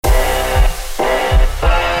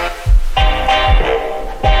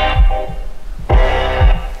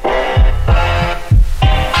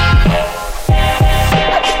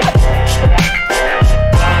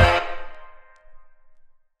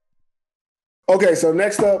Okay, so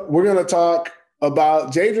next up, we're going to talk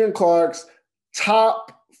about Jadrian Clark's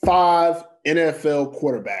top 5 NFL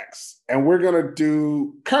quarterbacks. And we're going to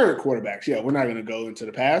do current quarterbacks. Yeah, we're not going to go into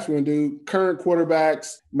the past. We're going to do current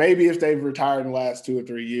quarterbacks, maybe if they've retired in the last 2 or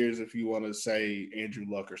 3 years, if you want to say Andrew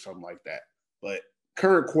Luck or something like that. But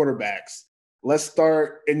current quarterbacks. Let's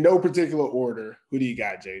start in no particular order. Who do you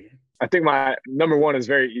got, Jadrian? I think my number one is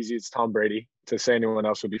very easy. It's Tom Brady. To say anyone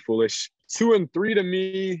else would be foolish. 2 and 3 to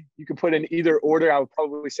me, you can put in either order. I would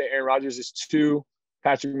probably say Aaron Rodgers is 2,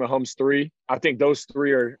 Patrick Mahomes 3. I think those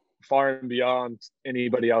 3 are far and beyond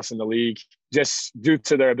anybody else in the league, just due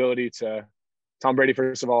to their ability to – Tom Brady,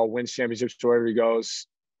 first of all, wins championships wherever he goes.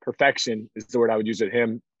 Perfection is the word I would use at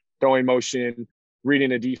him. Throwing motion,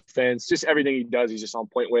 reading a defense, just everything he does, he's just on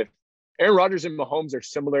point with. Aaron Rodgers and Mahomes are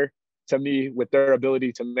similar to me with their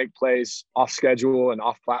ability to make plays off schedule and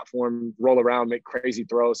off platform, roll around, make crazy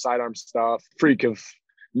throws, sidearm stuff, freak of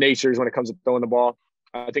natures when it comes to throwing the ball.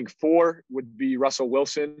 I think 4 would be Russell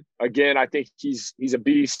Wilson. Again, I think he's a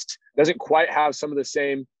beast. Doesn't quite have some of the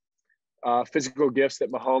same physical gifts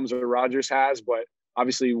that Mahomes or Rodgers has, but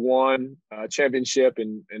obviously won a championship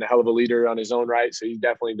and a hell of a leader on his own right. So he's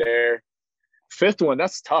definitely there. 5th one,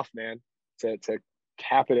 that's tough, man, to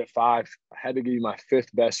cap it at 5. I had to give you my 5th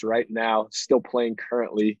best right now, still playing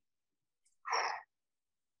currently.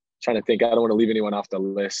 Trying to think. I don't want to leave anyone off the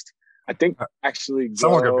list. I think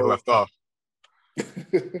someone could be left off.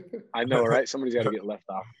 I know, right? Somebody's got to get left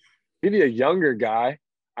off. Give you a younger guy.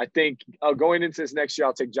 I think going into this next year,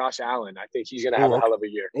 I'll take Josh Allen. I think he's going to have a hell of a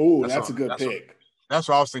year. Oh, that's a good pick. That's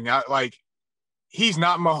what I was thinking. He's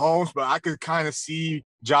not Mahomes, but I could kind of see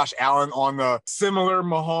Josh Allen on the similar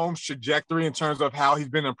Mahomes trajectory in terms of how he's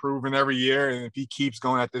been improving every year. And if he keeps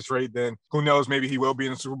going at this rate, then who knows, maybe he will be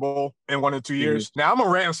in the Super Bowl in 1 or 2 years. Mm-hmm. Now, I'm a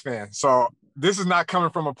Rams fan, so this is not coming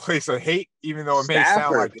from a place of hate, even though it may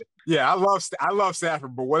sound like it. Yeah, I love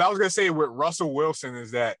Stafford. But what I was going to say with Russell Wilson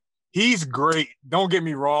is that he's great. Don't get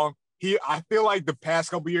me wrong. I feel like the past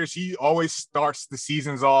couple of years, he always starts the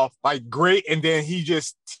seasons off like great, and then he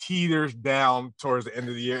just teeters down towards the end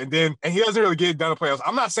of the year. And he doesn't really get it done in the playoffs.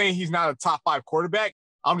 I'm not saying he's not a top 5 quarterback.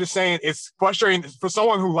 I'm just saying it's frustrating for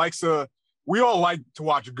someone who likes to – we all like to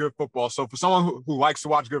watch good football. So for someone who likes to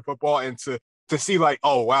watch good football and to see like,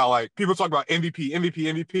 oh, wow, like people talk about MVP,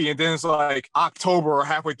 and then it's like October or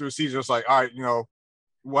halfway through the season, it's like, all right,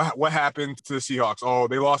 what happened to the Seahawks? Oh,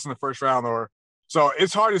 they lost in the first round or – so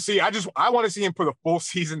it's hard to see. I want to see him put a full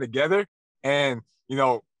season together and,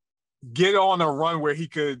 get on a run where he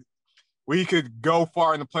could go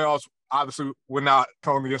far in the playoffs. Obviously, we're not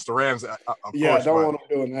going against the Rams. Of course, don't want him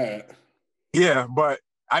doing that. Yeah, but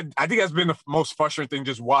I think that's been the most frustrating thing,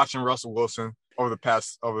 just watching Russell Wilson over the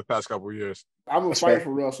past couple of years. I'm going to fight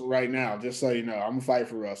for Russell right now, just so you know. I'm going to fight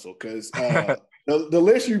for Russell because the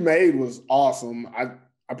list you made was awesome.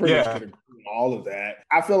 I pretty much could agree with all of that.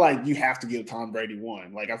 I feel like you have to give Tom Brady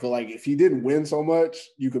 1. Like, I feel like if he didn't win so much,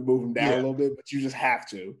 you could move him down a little bit, but you just have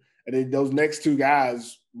to. And then those next 2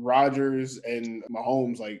 guys, Rodgers and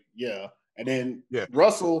Mahomes, And then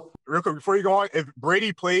Russell. Real quick, before you go on, if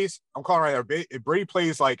Brady plays, I'm calling right now, if Brady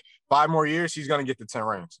plays like 5 more years, he's going to get the 10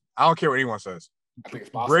 rings. I don't care what anyone says. I think it's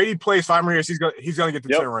possible. Brady plays 5 more years, he's going to get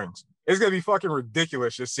the 10 rings. It's going to be fucking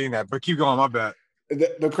ridiculous just seeing that. But keep going, my bad.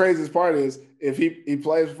 The craziest part is if he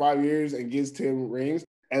plays for 5 years and gets 10 rings,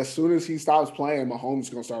 as soon as he stops playing, Mahomes is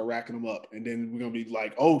going to start racking them up. And then we're going to be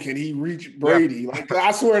like, oh, can he reach Brady? Yeah. Like,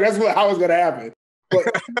 I swear that's how it's going to happen. But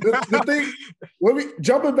the thing,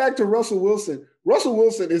 jumping back to Russell Wilson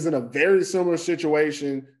is in a very similar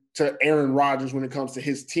situation to Aaron Rodgers when it comes to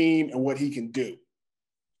his team and what he can do.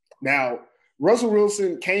 Now, Russell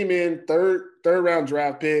Wilson came in third round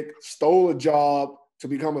draft pick, stole a job to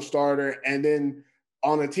become a starter, and then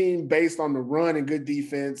on a team based on the run and good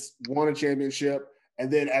defense, won a championship. And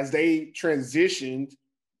then as they transitioned,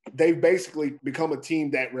 they've basically become a team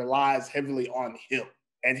that relies heavily on him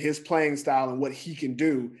and his playing style and what he can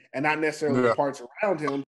do, and not necessarily the parts around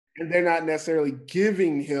him. And they're not necessarily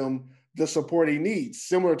giving him the support he needs,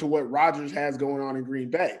 similar to what Rodgers has going on in Green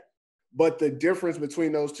Bay. But the difference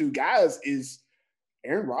between those 2 guys is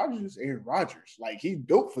Aaron Rodgers. Like, he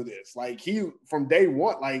built for this. Like, he, from day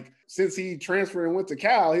one, like, since he transferred and went to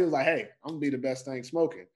Cal, he was like, hey, I'm going to be the best thing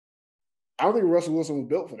smoking. I don't think Russell Wilson was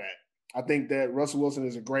built for that. I think that Russell Wilson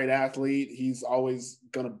is a great athlete. He's always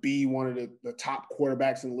going to be one of the top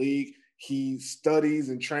quarterbacks in the league. He studies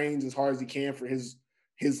and trains as hard as he can for his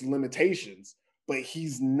limitations, but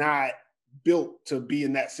he's not built to be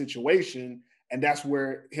in that situation. And that's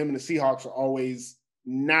where him and the Seahawks are always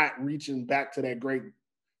not reaching back to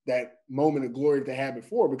that moment of glory that they had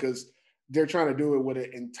before, because they're trying to do it with an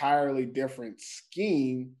entirely different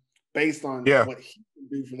scheme based on Yeah. what he can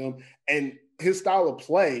do for them. And his style of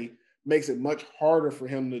play makes it much harder for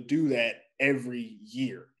him to do that every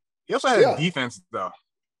year. He also has defense, though.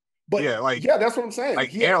 But that's what I'm saying.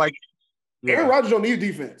 Aaron Rodgers don't need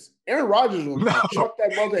defense. Aaron Rodgers will chuck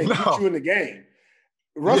that mother and get you in the game.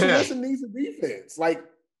 Russell Wilson needs a defense.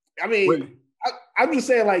 I'm just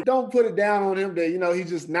saying, don't put it down on him that, he's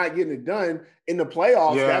just not getting it done. In the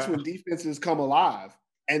playoffs, that's when defenses come alive.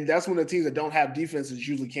 And that's when the teams that don't have defenses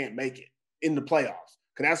usually can't make it in the playoffs.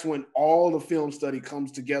 Because that's when all the film study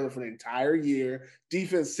comes together for the entire year.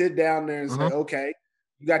 Defense sit down there and say, okay,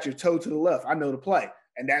 you got your toe to the left. I know the play.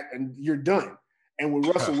 And you're done. And with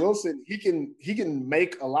Russell Wilson, he can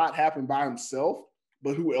make a lot happen by himself,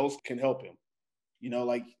 but who else can help him? He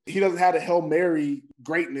doesn't have the Hail Mary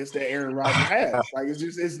greatness that Aaron Rodgers has.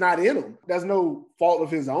 It's not in him. That's no fault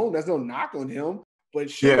of his own. That's no knock on him.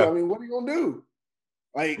 But shit, what are you gonna do?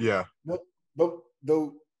 But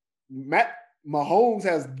Matt Mahomes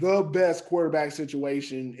has the best quarterback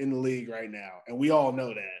situation in the league right now, and we all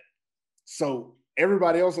know that. So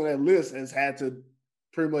everybody else on that list has had to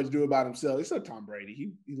pretty much do it by themselves, except Tom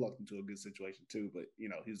Brady. He lucked into a good situation too, but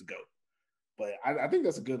he's a GOAT. But I think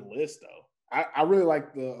that's a good list though. I really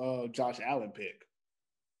like the Josh Allen pick.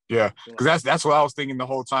 Yeah, because that's what I was thinking the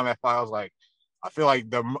whole time. I was like, I feel like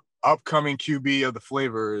the upcoming QB of the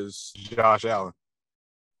flavor is Josh Allen.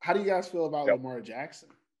 How do you guys feel about Lamar Jackson?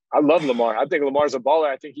 I love Lamar. I think Lamar's a baller.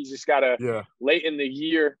 I think he's just got to late in the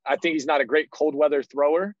year. I think he's not a great cold weather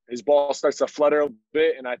thrower. His ball starts to flutter a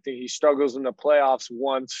bit, and I think he struggles in the playoffs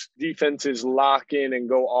once defenses lock in and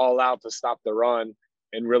go all out to stop the run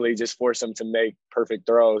and really just force him to make perfect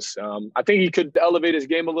throws. I think he could elevate his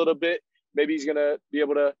game a little bit. Maybe he's going to be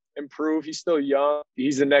able to improve. He's still young.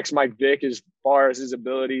 He's the next Mike Vick as far as his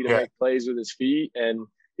ability to make plays with his feet, and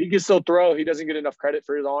he can still throw. He doesn't get enough credit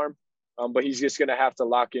for his arm. But he's just going to have to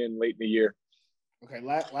lock in late in the year. Okay,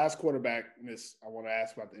 last quarterback, I want to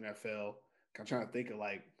ask about the NFL. I'm trying to think of,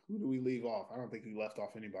 who do we leave off? I don't think we left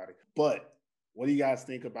off anybody. But what do you guys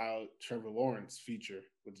think about Trevor Lawrence's future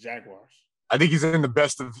with the Jaguars? I think he's in the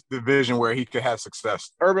best division where he could have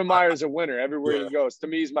success. Urban Meyer's a winner everywhere he goes. To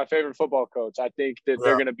me, he's my favorite football coach. I think that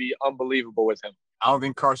they're going to be unbelievable with him. I don't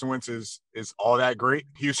think Carson Wentz is all that great.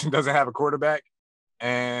 Houston doesn't have a quarterback,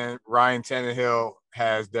 and Ryan Tannehill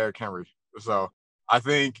has Derrick Henry. So I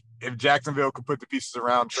think if Jacksonville could put the pieces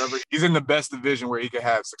around Trevor, he's in the best division where he could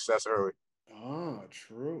have success early. Oh,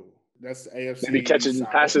 true. That's the AFC. Maybe catching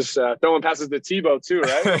passes, throwing passes to Tebow too,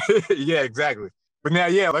 right? Yeah, exactly. But now,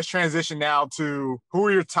 let's transition now to who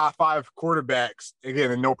are your top 5 quarterbacks,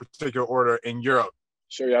 again, in no particular order, in Europe?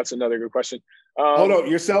 Sure, that's another good question. Hold on,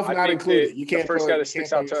 yourself not included. You can't. The first guy that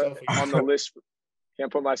sticks out on the list.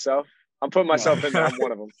 Can't put myself. I'm putting myself in there. I'm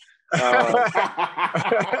one of them.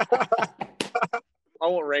 I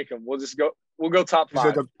won't rank them. We'll just go. We'll go top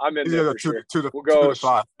 5. I'm in there for sure. We'll go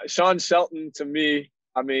 5. Sean Shelton, to me,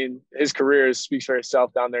 I mean, his career speaks for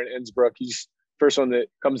itself down there in Innsbruck. He's the first one that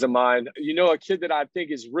comes to mind. A kid that I think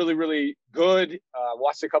is really, really good.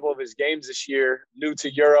 Watched a couple of his games this year. New to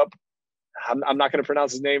Europe. I'm not going to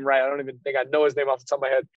pronounce his name right. I don't even think I know his name off the top of my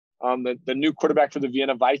head. The new quarterback for the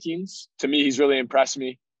Vienna Vikings. To me, he's really impressed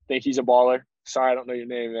me. I think he's a baller. Sorry, I don't know your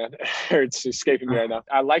name, man. It's escaping me right now.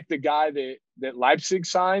 I like the guy that Leipzig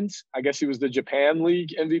signed. I guess he was the Japan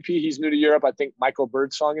League MVP. He's new to Europe. I think Michael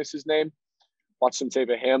Birdsong is his name. Watched some tape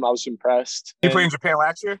of him. I was impressed. He played in Japan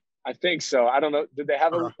last year? I think so. I don't know. Did they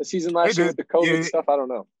have a season last year with the COVID stuff? I don't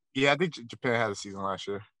know. Yeah, I think Japan had a season last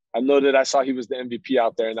year. I know that I saw he was the MVP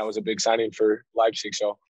out there, and that was a big signing for Leipzig.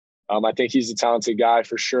 So I think he's a talented guy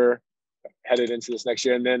for sure headed into this next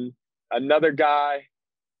year. And then another guy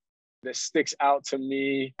that sticks out to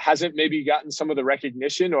me hasn't maybe gotten some of the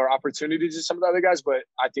recognition or opportunities as some of the other guys, but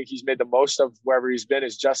I think he's made the most of wherever he's been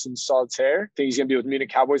is Justin Saltaire. I think he's going to be with Munich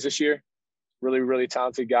Cowboys this year. Really, really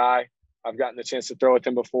talented guy. I've gotten the chance to throw with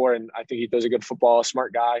him before, and I think he does a good football,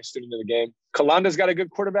 smart guy, student of the game. Kalanda's got a good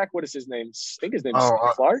quarterback. What is his name? I think his name is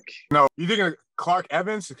Clark. No, you thinking of Clark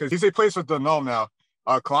Evans? Because he plays with the Null now.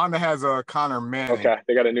 Kalanda has Connor Manning. Okay,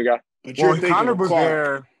 they got a new guy. But you're thinking Connor of was Clark,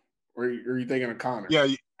 there. or are you thinking of Connor? Yeah.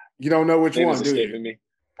 You don't know which one, do you? Me.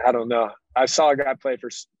 I don't know. I saw a guy play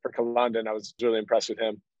for Kalanda, and I was really impressed with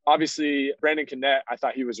him. Obviously, Brandon Connett, I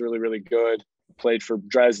thought he was really, really good. Played for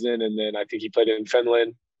Dresden, and then I think he played in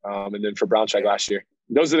Finland, and then for Braunschweig last year.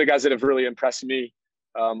 Those are the guys that have really impressed me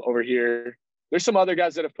over here. There's some other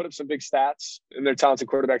guys that have put up some big stats, and they're talented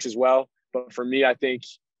quarterbacks as well. But for me, I think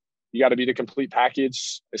you got to be the complete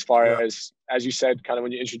package as far as you said, kind of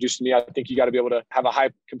when you introduced me, I think you got to be able to have a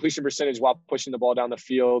high completion percentage while pushing the ball down the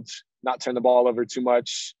field, not turn the ball over too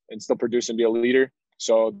much, and still produce and be a leader.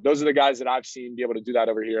 So those are the guys that I've seen be able to do that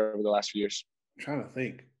over here over the last few years. I'm trying to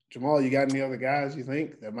think. Jamal, you got any other guys you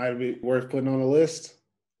think that might be worth putting on the list?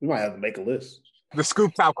 We might have to make a list. The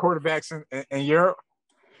scoop top quarterbacks in Europe.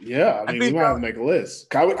 Yeah, I mean, we might have to make a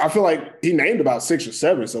list. I feel like he named about 6 or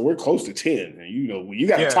 7, so we're close to 10. And, when you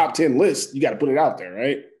got a top 10 list, you got to put it out there,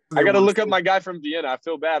 right? I got to look up my guy from Vienna. I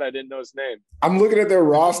feel bad I didn't know his name. I'm looking at their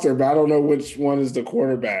roster, but I don't know which one is the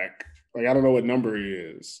quarterback. Like, I don't know what number he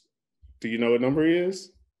is. Do you know what number he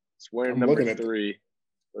is? It's wearing number 3.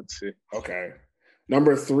 Let's see. Okay.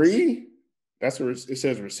 Number 3? That's where it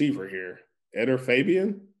says receiver here. Eder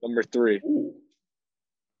Fabian? Number 3. Ooh.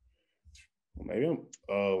 Well, maybe I'm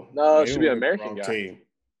 – no, it should be an American guy. Team.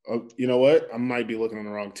 You know what? I might be looking on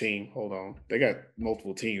the wrong team. Hold on. They got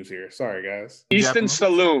multiple teams here. Sorry, guys. Easton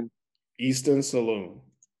Saloon. And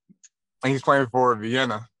he's playing for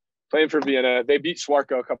Vienna. Playing for Vienna. They beat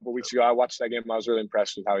Swarco a couple of weeks ago. I watched that game. I was really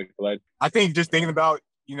impressed with how he played. I think just thinking about,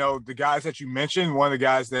 the guys that you mentioned, one of the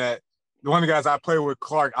guys I play with,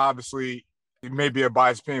 Clark, obviously, it may be a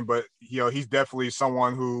biased opinion, but, he's definitely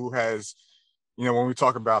someone who has – when we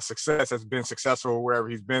talk about success, has been successful wherever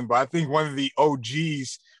he's been. But I think one of the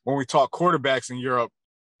OGs when we talk quarterbacks in Europe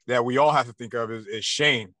that we all have to think of is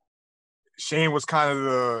Shane. Shane was kind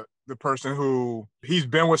of the person who he's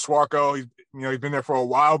been with Swarco. He's been there for a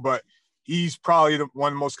while, but he's probably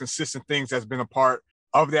one of the most consistent things that's been a part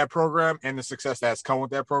of that program and the success that's come with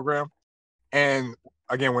that program. And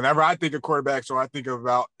again, whenever I think of quarterbacks or I think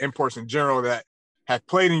about imports in general that have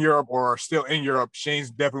played in Europe or are still in Europe,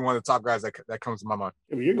 Shane's definitely one of the top guys that comes to my mind.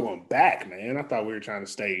 Yeah, but you're going back, man. I thought we were trying to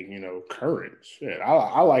stay, current. Shit,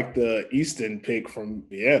 I like the Easton pick from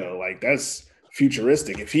Vienna. Like, that's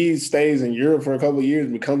futuristic. If he stays in Europe for a couple of years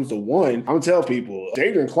and becomes the 1, I'm gonna tell people,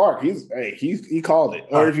 Jadrian Clark, he called it.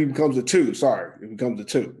 Or if he becomes a 2, sorry, if he becomes a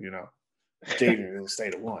 2, Jadrian will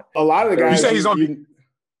stay the 1. A lot of the guys. You say he's on.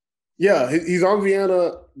 He's on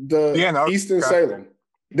Vienna, Easton Salem.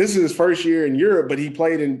 This is his first year in Europe, but he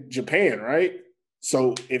played in Japan, right?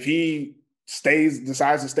 So if he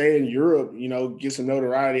decides to stay in Europe, get some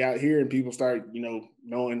notoriety out here and people start,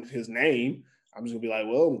 knowing his name, I'm just going to be like,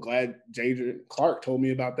 well, I'm glad Jadrian Clark told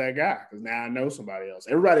me about that guy because now I know somebody else.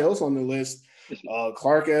 Everybody else on the list,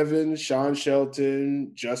 Clark Evans, Sean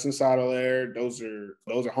Shelton, Justin Sotomayor, those are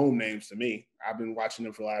home names to me. I've been watching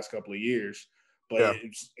them for the last couple of years. But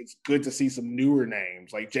it's good to see some newer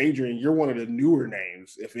names. Like Jadrian, you're one of the newer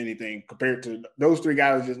names, if anything, compared to those 3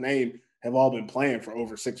 guys I just named have all been playing for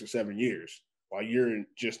over 6 or 7 years, while you're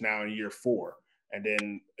just now in year 4. And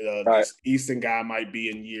then this Easton guy might be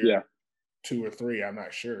in year 2 or 3. I'm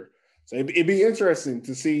not sure. So it'd be interesting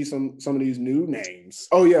to see some of these new names.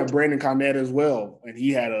 Oh, yeah, Brandon Connet as well. And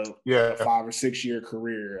he had a 5 or 6 year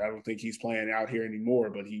career. I don't think he's playing out here anymore,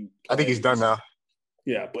 but I think he's done now.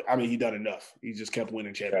 Yeah, but I mean, he done enough. He just kept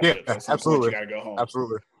winning championships. Yeah, absolutely. You got to go home.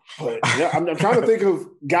 Absolutely. But I'm trying to think of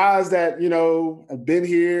guys that, have been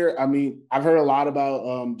here. I mean, I've heard a lot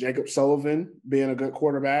about Jacob Sullivan being a good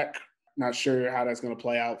quarterback. Not sure how that's going to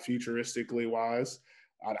play out futuristically wise.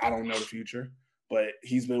 I don't know the future, but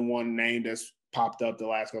he's been one name that's popped up the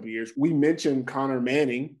last couple of years. We mentioned Connor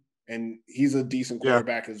Manning, and he's a decent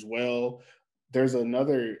quarterback as well. I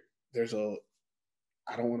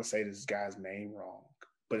don't want to say this guy's name wrong,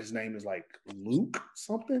 but his name is like Luke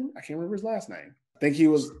something. I can't remember his last name. I think he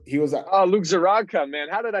was. Luke Zaradka, man.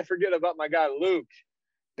 How did I forget about my guy Luke?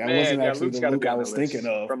 That wasn't actually the Luke I was thinking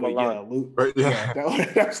of. But Luke.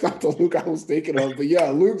 That's not the Luke I was thinking of. But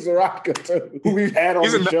Luke Zaradka too, who we've had on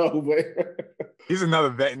the show. But he's another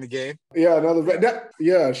vet in the game. Yeah, another vet.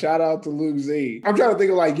 Shout out to Luke Z. I'm trying to think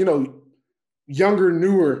of younger,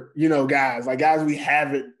 newer, guys, like guys we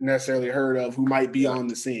haven't necessarily heard of who might be on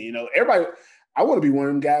the scene. Everybody, I want to be one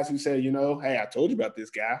of them guys who said, hey, I told you about this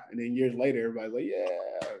guy. And then years later, everybody's like, yeah.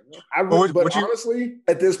 Honestly,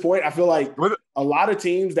 at this point, I feel like a lot of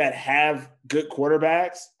teams that have good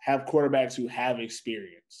quarterbacks have quarterbacks who have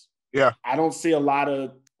experience. Yeah. I don't see a lot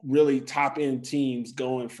of really top-end teams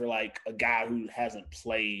going for like a guy who hasn't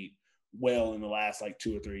played well in the last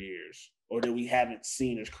 2 or 3 years or that we haven't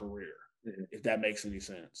seen his career. If that makes any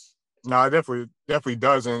sense. No, it definitely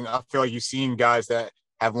does. And I feel like you've seen guys that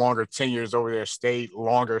have longer tenures over there stay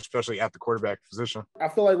longer, especially at the quarterback position. I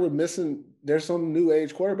feel like there's some new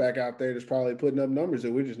age quarterback out there that's probably putting up numbers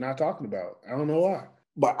that we're just not talking about. I don't know why.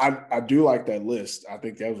 But I do like that list. I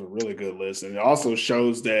think that was a really good list. And it also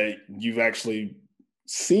shows that you've actually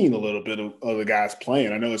seen a little bit of other guys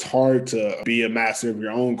playing. I know it's hard to be a master of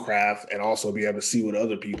your own craft and also be able to see what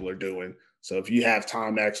other people are doing. So if you have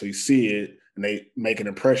time to actually see it and they make an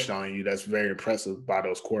impression on you, that's very impressive by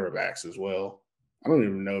those quarterbacks as well. I don't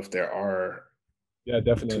even know if there are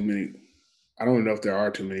definitely too many. I don't know if there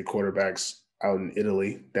are too many quarterbacks out in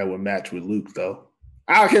Italy that would match with Luke, though.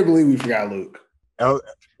 I can't believe we forgot Luke.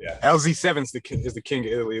 LZ7 is the king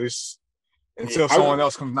of Italy. Until someone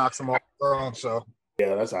else comes knocks him off the throne. So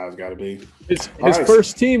yeah, that's how it's got to be. His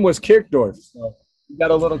first team was Kirchdorf, so you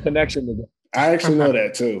got a little connection with it. I actually know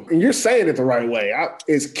that too. And you're saying it the right way.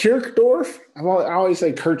 Is Kirchdorf? I always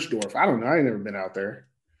say Kirchdorf. I don't know. I ain't never been out there.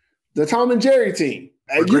 The Tom and Jerry team.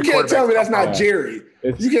 You can't tell me that's not Jerry.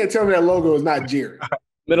 You can't tell me that logo is not Jerry.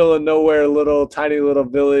 Middle of nowhere, tiny little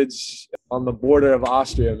village on the border of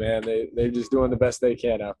Austria, man. They're just doing the best they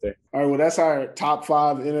can out there. All right, well, that's our top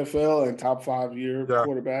 5 NFL and top 5 year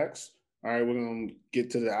quarterbacks. All right, we're going to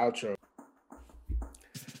get to the outro.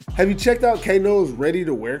 Have you checked out Kano's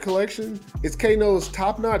ready-to-wear collection? It's Kano's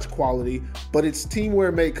top-notch quality, but it's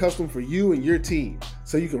teamwear made custom for you and your team,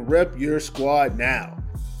 so you can rep your squad now.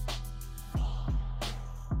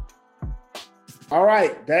 All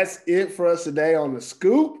right, that's it for us today on The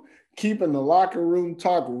Scoop. Keeping the locker room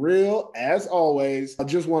talk real, as always. I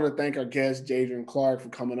just want to thank our guest, Jadrian Clark, for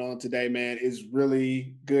coming on today, man. It's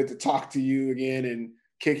really good to talk to you again and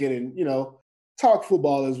kick it and, talk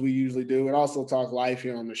football as we usually do, and also talk life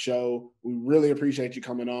here on the show. We really appreciate you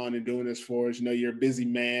coming on and doing this for us. You're a busy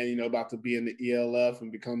man, about to be in the ELF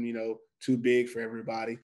and become, too big for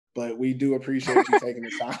everybody. But we do appreciate you taking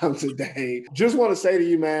the time today. Just want to say to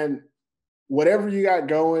you, man, whatever you got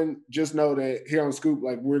going, just know that here on Scoop,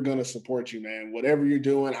 we're going to support you, man. Whatever you're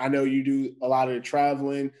doing, I know you do a lot of the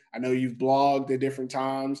traveling. I know you've blogged at different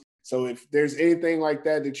times. So if there's anything like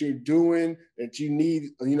that you're doing that you need,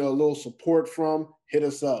 a little support from, hit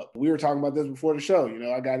us up. We were talking about this before the show.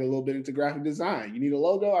 I got a little bit into graphic design. You need a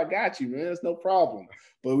logo? I got you, man. It's no problem.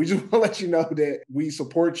 But we just want to let you know that we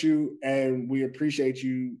support you and we appreciate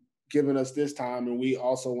you giving us this time. And we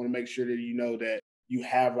also want to make sure that you know that you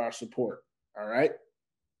have our support. All right?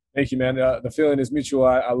 Thank you, man. The feeling is mutual.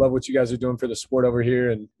 I love what you guys are doing for the sport over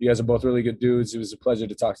here, and you guys are both really good dudes. It was a pleasure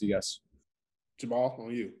to talk to you guys. Jamal,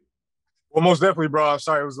 on you. Well, most definitely, bro.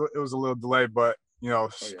 Sorry, it was a little delayed, but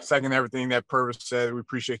second everything that Purvis said. We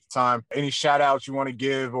appreciate the time. Any shout outs you want to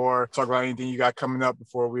give or talk about anything you got coming up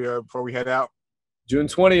before we head out? June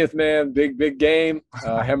 20th, man. Big game.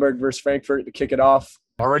 Hamburg versus Frankfurt to kick it off.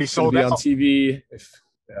 Already sold out on TV.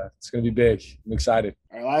 It's gonna be big. I'm excited.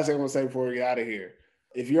 All right, last thing I'm gonna say before we get out of here.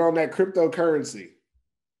 If you're on that cryptocurrency,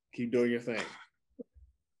 keep doing your thing.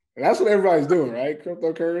 And that's what everybody's doing, right?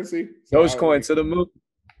 Cryptocurrency. Dogecoin to the moon.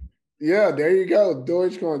 Yeah, there you go.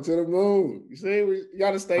 Dogecoin to the moon. You see, you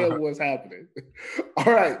got to stay up with what's happening.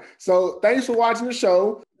 All right. So thanks for watching the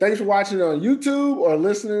show. Thanks for watching it on YouTube or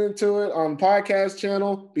listening to it on the podcast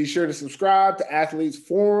channel. Be sure to subscribe to Athletes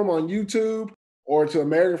Forum on YouTube or to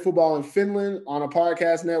American Football in Finland on a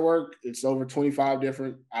podcast network. It's over 25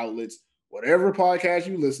 different outlets. Whatever podcast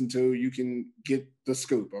you listen to, you can get the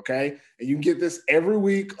scoop, okay? And you can get this every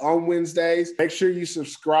week on Wednesdays. Make sure you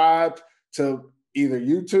subscribe to either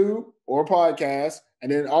YouTube or podcast.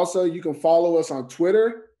 And then also you can follow us on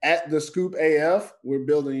Twitter at The Scoop AF. We're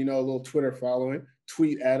building, a little Twitter following.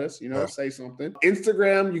 Tweet at us, say something.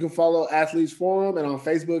 Instagram, you can follow Athletes Forum. And on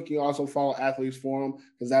Facebook, you can also follow Athletes Forum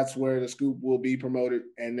because that's where the Scoop will be promoted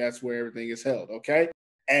and that's where everything is held, okay?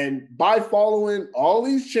 And by following all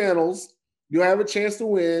these channels, you'll have a chance to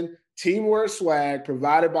win teamwear swag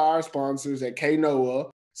provided by our sponsors at Kanoa.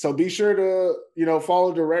 So be sure to,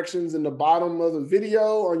 follow directions in the bottom of the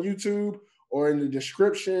video on YouTube or in the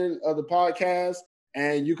description of the podcast.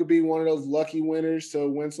 And you could be one of those lucky winners to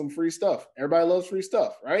win some free stuff. Everybody loves free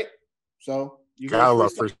stuff, right? So you gotta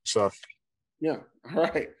love free stuff. Yeah. All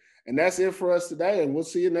right. And that's it for us today. And we'll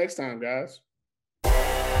see you next time, guys.